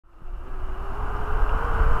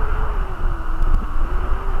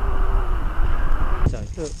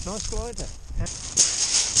Nice glider.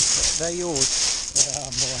 They're yours. They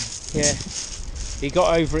are mine. Yeah. He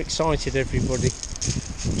got overexcited, everybody.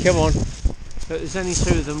 Come on. But there's only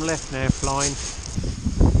 2 of them left now flying.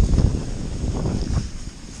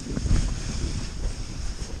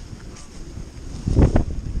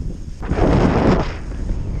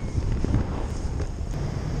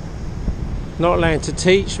 Not allowed to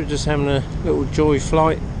teach, we're just having a little joy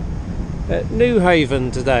flight at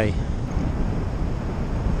Newhaven today.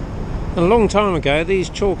 A long time ago, these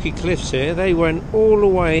chalky cliffs here, they went all the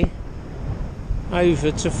way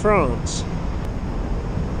over to France.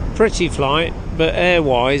 Pretty flight, but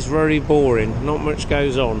air-wise very boring, not much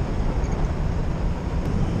goes on.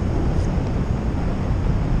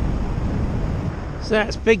 So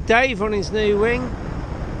that's Big Dave on his new wing.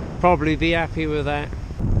 Probably be happy with that.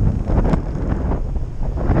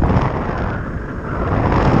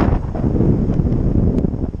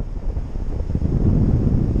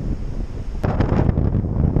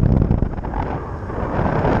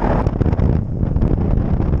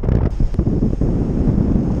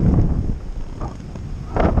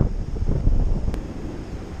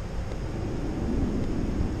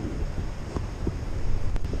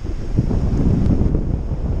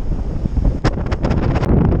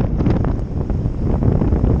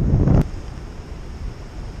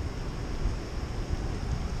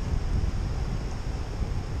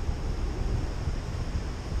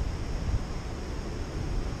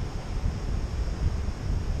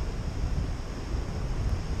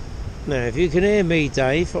 Now, if you can hear me,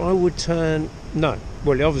 Dave, I would turn... No,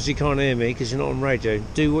 well, you obviously can't hear me because you're not on radio.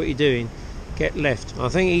 Do what you're doing. Get left. I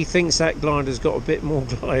think he thinks that glider's got a bit more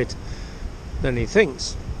glide than he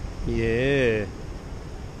thinks. Yeah.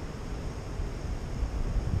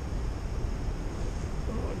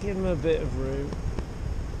 I'll give him a bit of room.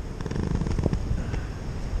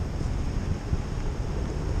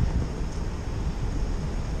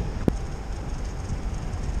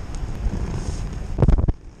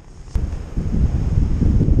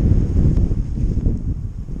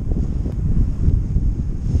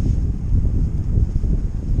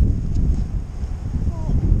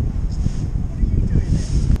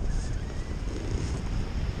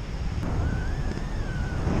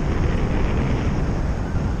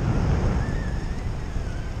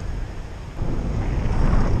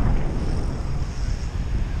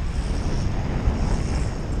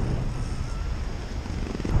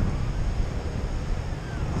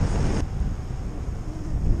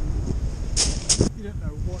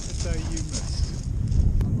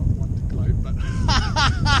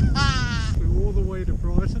 Flew all the way to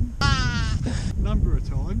Brighton, number of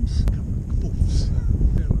times, a couple of coughs.